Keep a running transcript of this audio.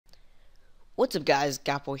What's up guys,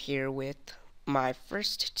 Gapple here with my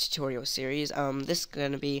first tutorial series. This is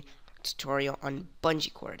going to be a tutorial on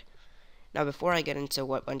BungeeCord. Now before I get into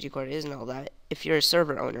what BungeeCord is and all that, if you're a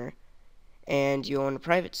server owner and you own a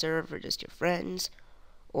private server for just your friends,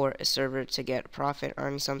 or a server to get a profit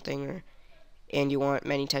on something, and you want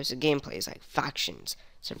many types of gameplays like factions,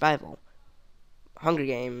 survival, Hunger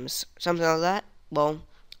Games, something like that, well,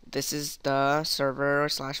 this is the server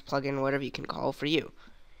slash plugin, whatever you can call for you.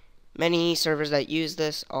 Many servers that use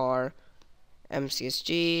this are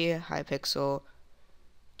MCSG, Hypixel,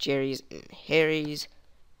 Jerry's and Harry's,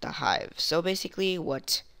 The Hive. So basically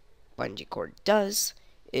what BungeeCord does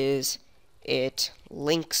is it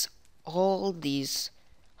links all these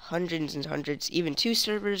hundreds and hundreds, even 2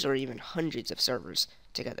 servers or even hundreds of servers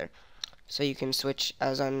together. So you can switch,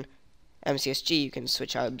 as on MCSG, you can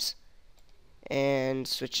switch hubs and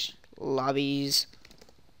switch lobbies,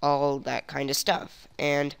 all that kind of stuff.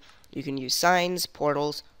 And you can use signs,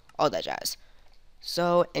 portals, all that jazz.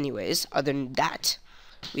 So anyways, other than that,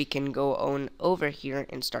 we can go on over here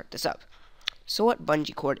and start this up. So what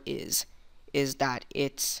BungeeCord is that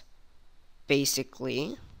it's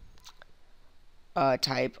basically a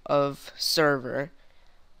type of server,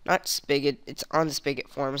 not Spigot, it's on the Spigot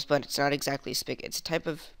forums, but it's not exactly Spigot, it's a type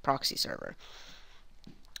of proxy server.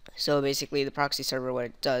 So basically the proxy server, what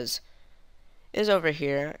it does is over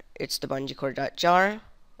here, it's the BungeeCord.jar.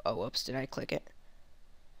 Oh, whoops, did I click it?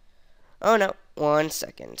 Oh no, 1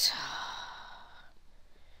 second.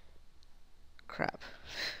 Crap.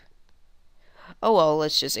 Oh well,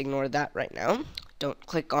 let's just ignore that right now. Don't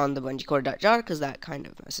click on the BungeeCord.jar because that kind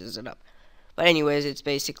of messes it up. But anyways, it's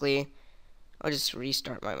basically, I'll just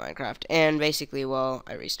restart my Minecraft. And basically, while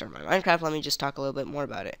I restart my Minecraft, let me just talk a little bit more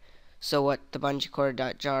about it. So what the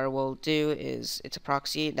BungeeCord.jar will do is, it's a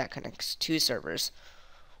proxy that connects 2 servers.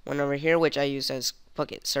 One over here, which I use as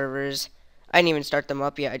bucket servers. I didn't even start them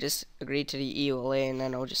up yet. I just agreed to the EULA, and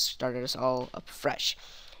then I'll just start us all up fresh.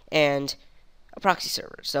 And a proxy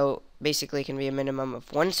server. So basically, it can be a minimum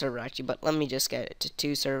of 1 server actually, but let me just get it to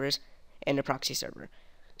 2 servers and a proxy server.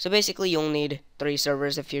 So basically, you'll need 3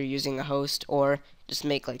 servers if you're using a host, or just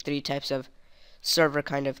make like 3 types of server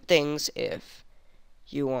kind of things if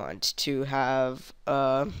you want to have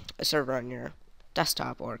a server on your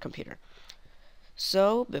desktop or computer.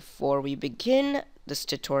 So before we begin, this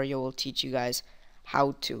tutorial will teach you guys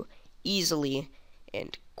how to easily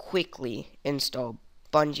and quickly install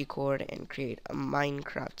BungeeCord and create a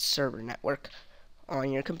Minecraft server network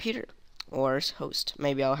on your computer or host.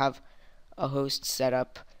 Maybe I'll have a host set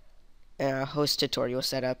up, a host tutorial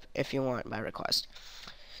set up if you want by request.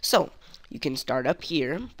 So you can start up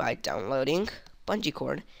here by downloading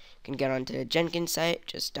BungeeCord. You can get onto the Jenkins site,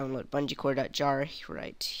 just download BungeeCord.jar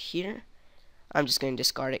right here. I'm just going to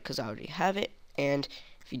discard it because I already have it. And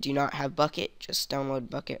if you do not have Bucket, just download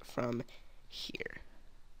Bucket from here,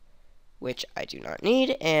 which I do not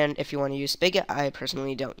need. And if you want to use Spigot, I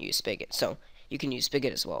personally don't use Spigot, so you can use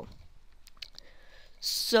Spigot as well.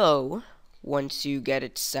 So once you get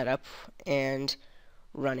it set up and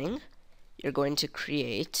running, you're going to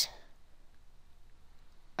create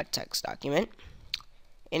a text document.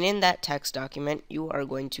 And in that text document, you are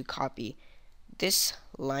going to copy this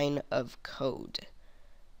line of code.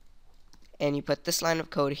 And you put this line of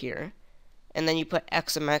code here. And then you put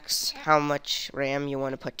XMX, how much RAM you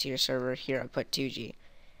want to put to your server. Here I put 2G,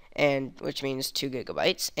 and which means 2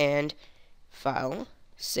 gigabytes. And file,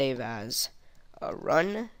 save as a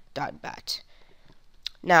RUN.bat.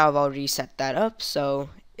 Now I've already set that up, so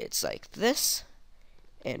it's like this,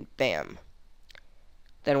 and bam.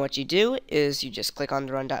 Then what you do is you just click on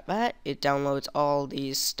the RUN.bat. It downloads all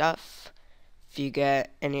these stuff. If you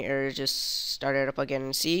get any errors, just start it up again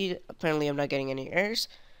and see. Apparently I'm not getting any errors,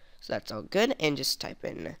 so that's all good. And just type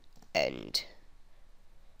in end.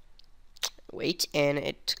 Wait, and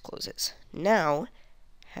it closes. Now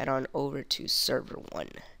head on over to server 1.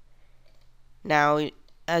 Now,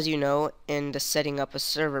 as you know, in the setting up a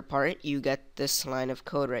server part, you get this line of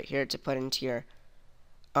code right here to put into your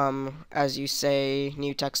as you say,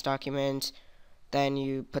 new text document, then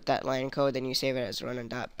you put that line of code, then you save it as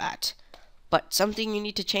run.bat. But something you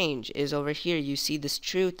need to change is over here, you see this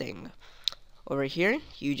true thing. Over here,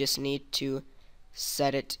 you just need to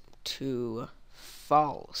set it to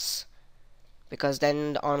false, because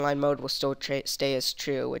then the online mode will still stay as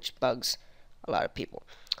true, which bugs a lot of people.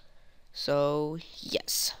 So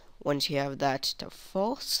yes, once you have that to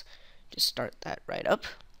false, just start that right up.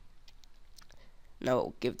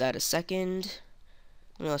 Now give that a second.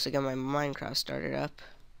 Let me also get my Minecraft started up.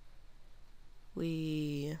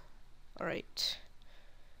 Alright.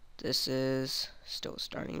 This is still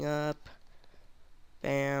starting up.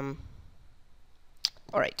 Bam.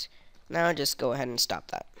 Alright, now just go ahead and stop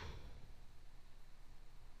that.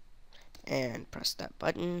 And press that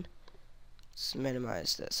button. Let's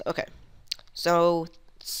minimize this. Okay, so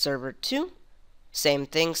server 2, same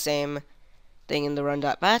thing in the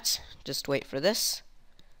RUN.bat. Just wait for this.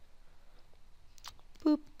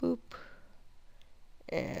 Boop, boop.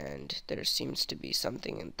 And there seems to be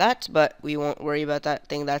something in that, but we won't worry about that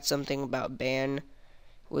thing. That's something about ban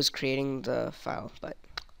was creating the file, but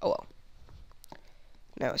oh well.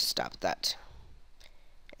 Now stop that.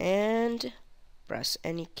 And press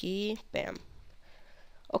any key, bam.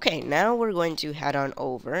 Okay, now we're going to head on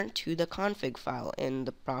over to the config file in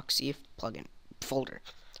the proxy plugin folder.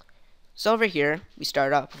 So over here, we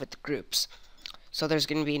start off with the groups. So there's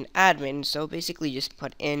going to be an admin, so basically just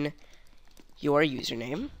put in your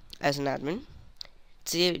username as an admin.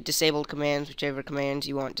 Disabled commands, whichever commands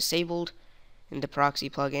you want disabled in the proxy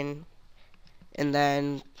plugin. And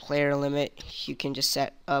then player limit, you can just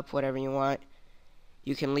set up whatever you want.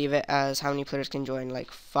 You can leave it as how many players can join,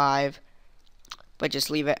 like 5. But just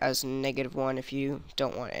leave it as -1 if you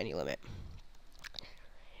don't want any limit.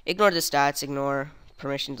 Ignore the stats, ignore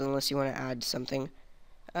permissions unless you want to add something.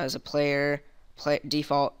 As a player,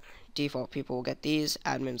 default people will get these,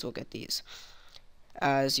 admins will get these.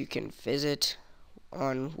 As you can visit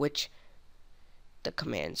on which the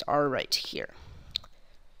commands are right here.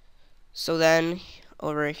 So then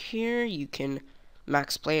over here you can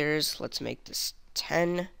max players. Let's make this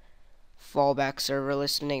 10. Fallback server,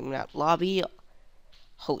 let's name that lobby.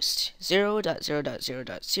 Host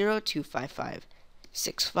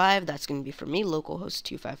 0.0.0.0.25565. That's going to be for me, localhost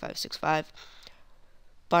 25565.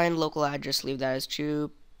 Bind local address, leave that as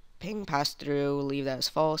true. Ping pass through, leave that as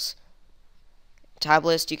false. Tab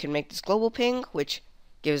list, you can make this global ping, which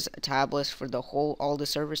gives a tab list for the all the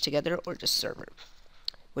servers together, or just server,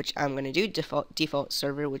 which I'm going to do default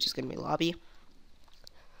server, which is going to be lobby.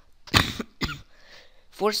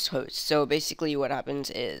 Forced host, so basically what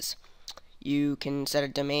happens is you can set a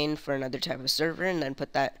domain for another type of server and then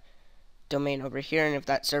put that domain over here, and if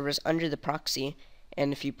that server is under the proxy,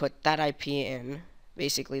 and if you put that IP in,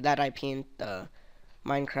 basically that IP in the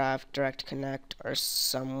Minecraft Direct Connect or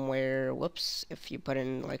somewhere, whoops, if you put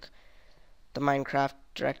in like the Minecraft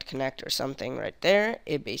Direct Connect or something right there,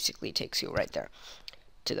 it basically takes you right there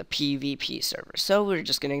to the PvP server. So we're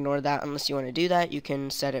just going to ignore that unless you want to do that. You can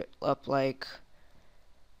set it up like,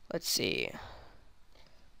 let's see,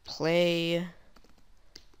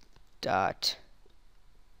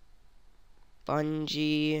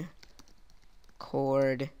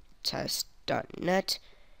 play.BungeeCord.jar,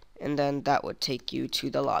 and then that would take you to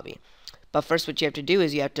the lobby. But first what you have to do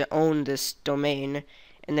is you have to own this domain,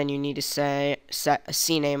 and then you need to set a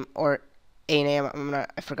CNAME or a name,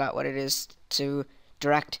 I forgot what it is, to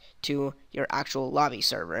direct to your actual lobby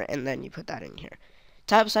server, and then you put that in here.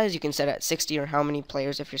 Tab size you can set at 60 or how many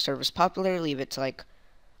players if your server's popular. Leave it to like,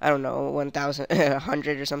 I don't know, 1,000,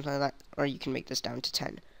 100 or something like that, or you can make this down to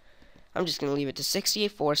 10. I'm just going to leave it to 60,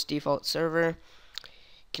 forced default server.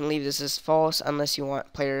 You can leave this as false unless you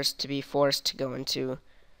want players to be forced to go into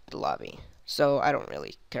the lobby. So I don't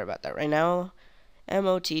really care about that right now.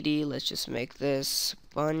 MOTD, let's just make this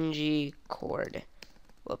BungeeCord.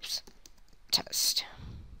 Whoops. Test.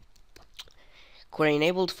 Query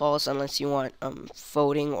enabled false unless you want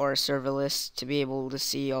voting or serverless to be able to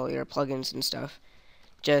see all your plugins and stuff.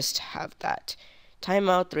 Just have that.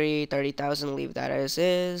 Timeout 30,000, leave that as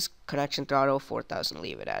is. Connection throttle 4,000,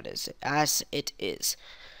 leave it as it is.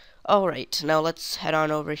 Alright, now let's head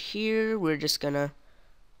on over here. We're just gonna,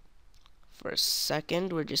 for a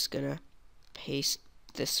second, we're just gonna paste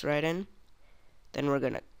this right in. Then we're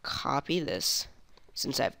gonna copy this.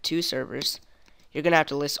 Since I have 2 servers, you're gonna have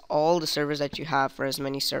to list all the servers that you have for as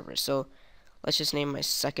many servers. So let's just name my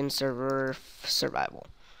second server survival.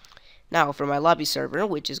 Now for my lobby server,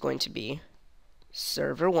 which is going to be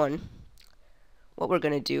server 1, what we're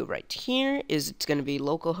going to do right here is it's going to be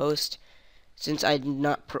localhost. Since I did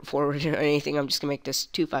not put forward or anything, I'm just going to make this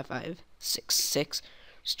 25566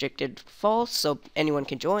 restricted false so anyone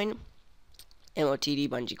can join. MOTD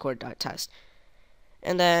BungeeCord.test.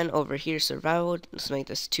 And then over here survival, let's make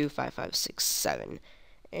this 25567.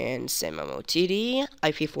 And same MOTD,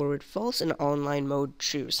 IP forward false, and online mode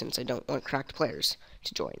true since I don't want cracked players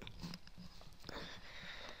to join.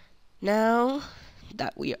 Now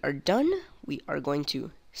that we are done, we are going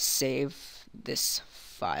to save this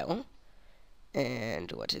file.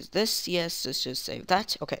 And what is this? Yes, let's just save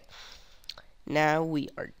that. Okay. Now we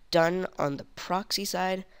are done on the proxy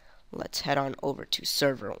side. Let's head on over to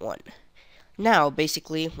server 1. Now,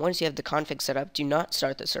 basically, once you have the config set up, do not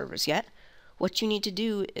start the servers yet. What you need to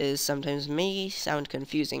do is, sometimes may sound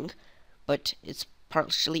confusing, but it's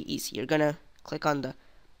partially easy. You're gonna click on the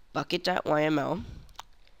bucket.yml.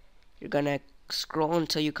 You're gonna scroll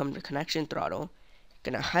until you come to connection throttle.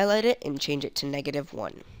 You're gonna highlight it and change it to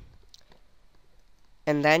 -1.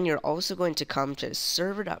 And then you're also going to come to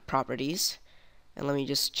server.properties, and let me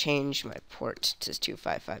just change my port to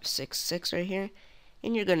 25566 right here,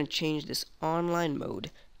 and you're going to change this online mode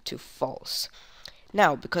to false.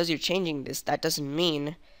 Now, because you're changing this, that doesn't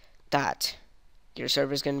mean that your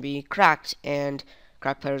server is going to be cracked and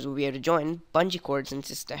cracked players will be able to join. BungeeCord, since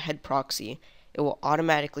it's the head proxy, it will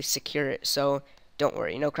automatically secure it, so don't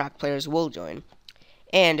worry, no cracked players will join.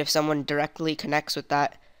 And if someone directly connects with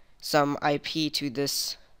that some IP to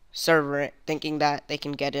this server thinking that they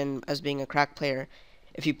can get in as being a cracked player,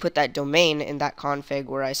 if you put that domain in that config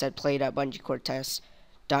where I said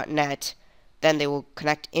play.bungeecord.test.net, then they will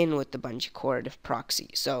connect in with the BungeeCord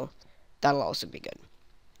proxy, so that'll also be good.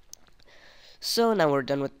 So now we're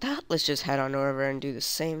done with that. Let's just head on over and do the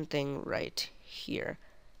same thing right here.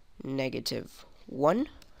 -1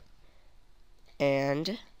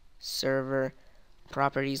 and server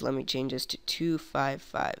properties, let me change this to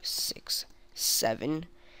 25567,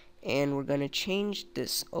 and we're going to change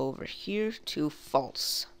this over here to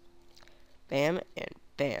false. Bam and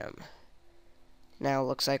bam. Now it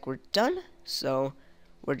looks like we're done, so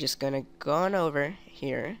we're just going to go on over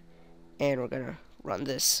here and we're going to run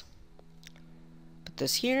this. Put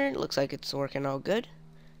this here, it looks like it's working all good,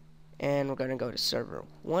 and we're going to go to server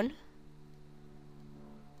 1.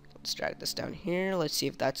 Let's drag this down here, let's see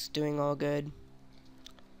if that's doing all good.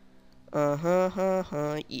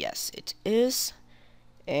 Yes, it is.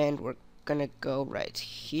 And we're gonna go right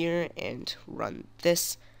here and run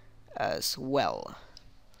this as well.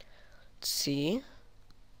 Let's see.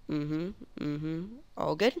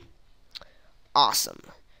 All good? Awesome.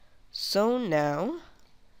 So now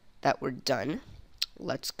that we're done,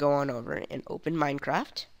 let's go on over and open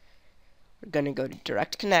Minecraft. We're gonna go to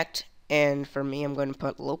Direct Connect, and for me, I'm gonna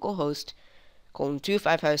put localhost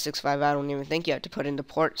 :25565. I don't even think you have to put in the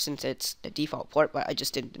port since it's the default port, but I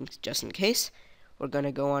just did just in case. We're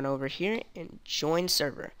gonna go on over here and join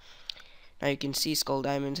server. Now you can see Skull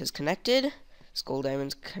Diamonds has connected. Skull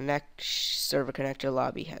Diamonds server connector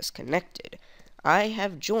lobby has connected. I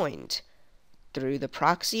have joined through the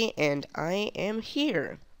proxy and I am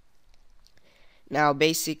here. Now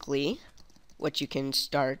basically what you can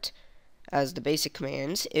start as the basic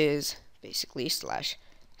commands is basically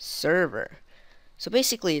 /server. So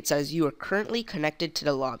basically it says you are currently connected to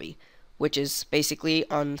the lobby, which is basically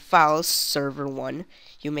on files server 1.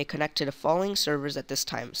 You may connect to the following servers at this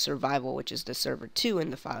time: survival, which is the server 2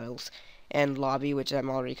 in the files, and lobby, which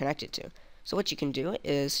I'm already connected to. So what you can do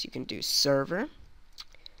is you can do server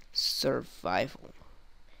survival,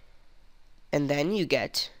 and then you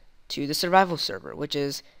get to the survival server, which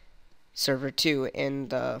is server 2 in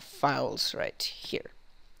the files right here.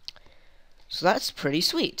 So that's pretty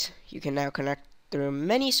sweet. You can now connect through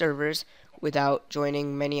many servers without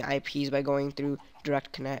joining many IPs by going through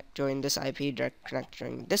direct connect, join this IP, direct connect,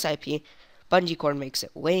 join this IP. BungeeCord makes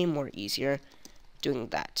it way more easier doing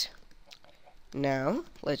that. Now,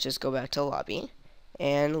 let's just go back to lobby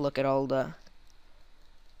and look at all the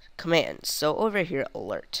commands. So over here,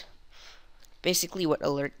 alert. Basically what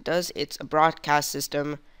alert does, it's a broadcast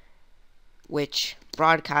system which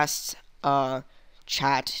broadcasts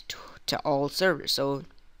chat to all servers. So,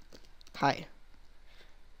 hi.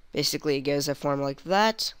 Basically, it gives a form like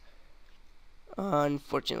that.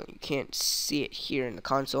 Unfortunately, you can't see it here in the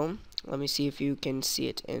console. Let me see if you can see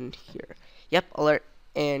it in here. Yep, alert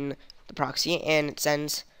in the proxy, and it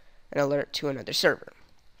sends an alert to another server.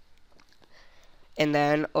 And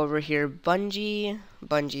then over here, Bungie.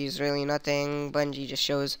 Bungie is really nothing. Bungie just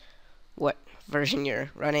shows what version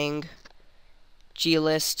you're running.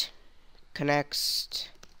 glist connects,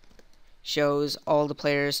 shows all the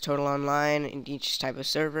players total online in each type of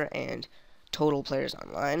server and total players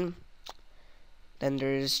online. Then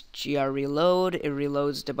there's grreload. It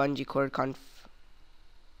reloads the BungeeCord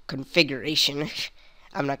configuration.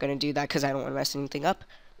 I'm not going to do that because I don't want to mess anything up.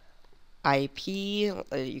 IP,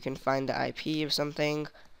 you can find the IP or something.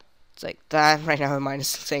 It's like that. Right now mine is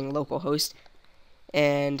saying localhost.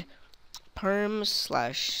 And perms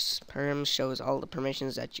shows all the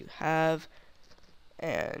permissions that you have.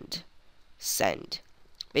 And send.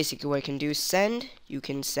 Basically what I can do is send. You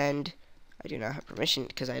can send. I do not have permission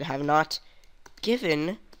because I have not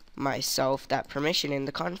given myself that permission in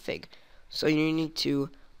the config. So you need to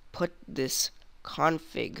put this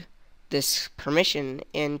permission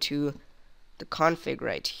into the config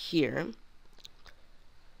right here.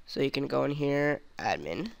 So you can go in here,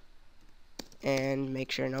 admin, and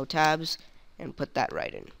make sure no tabs, and put that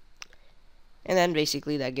right in. And then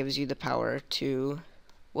basically that gives you the power to,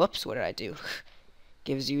 whoops, what did I do?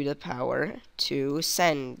 Gives you the power to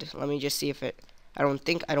send. Let me just see if it, I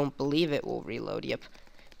don't believe it will reload, yep.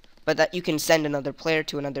 But that you can send another player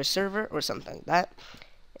to another server or something like that.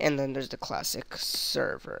 And then there's the classic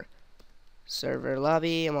server. Server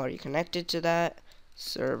lobby, I'm already connected to that.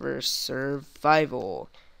 Server survival.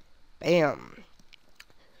 Bam.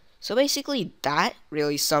 So basically that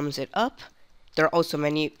really sums it up. There are also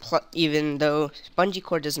many, even though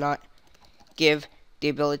BungeeCord does not give the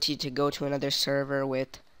ability to go to another server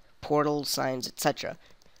with portal signs, etc.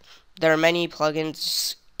 There are many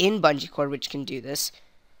plugins in BungeeCord which can do this.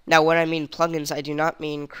 Now, when I mean plugins, I do not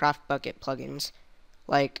mean craft bucket plugins.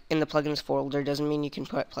 Like, in the plugins folder doesn't mean you can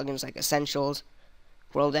put plugins like Essentials,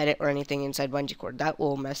 World Edit, or anything inside BungeeCord. That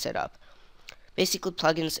will mess it up. Basically,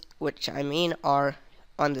 plugins which I mean are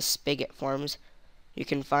on the Spigot forums. You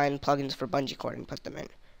can find plugins for BungeeCord and put them in.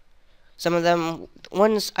 Some of them,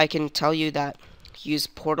 ones I can tell you that use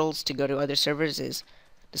portals to go to other servers is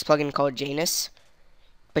this plugin called Janus.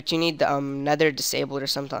 But you need the Nether disabled or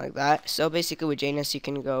something like that. So basically with Janus you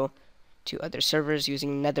can go to other servers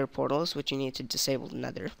using Nether portals, which you need to disable the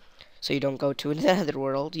Nether. So you don't go to another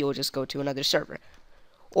world, you'll just go to another server.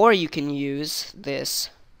 Or you can use this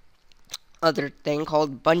other thing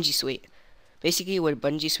called Bungee Suite. Basically what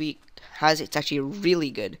Bungee Suite has, it's actually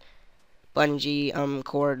really good.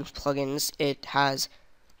 BungeeCord plugins. It has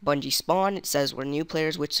Bungee Spawn. It says where new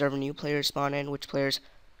players, which server new players spawn in, which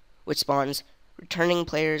spawns, returning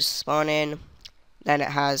players spawn in. Then it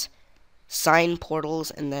has sign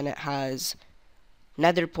portals, and then it has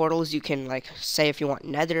Nether portals. You can, like, say if you want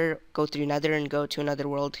Nether, go through Nether and go to another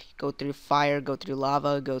world. Go through fire, go through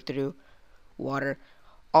lava, go through water.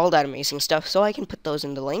 All that amazing stuff. So I can put those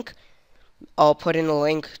in the link. I'll put in a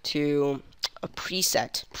link to a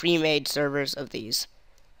preset, pre-made servers of these.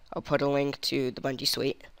 I'll put a link to the Bungee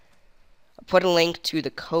Suite. I'll put a link to the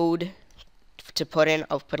code to put in.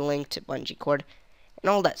 I'll put a link to BungeeCord and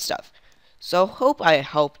all that stuff. So hope I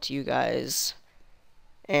helped you guys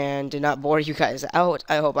and did not bore you guys out.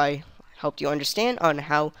 I hope I helped you understand on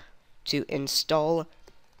how to install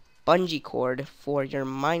BungeeCord for your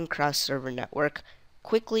Minecraft server network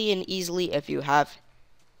quickly and easily. If you have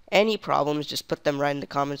any problems, just put them right in the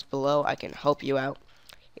comments below. I can help you out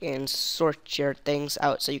and sort your things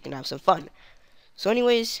out so you can have some fun. So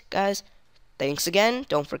anyways, guys, thanks again.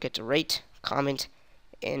 Don't forget to rate, comment,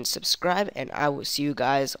 and subscribe, and I will see you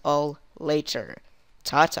guys all later.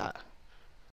 Ta-ta.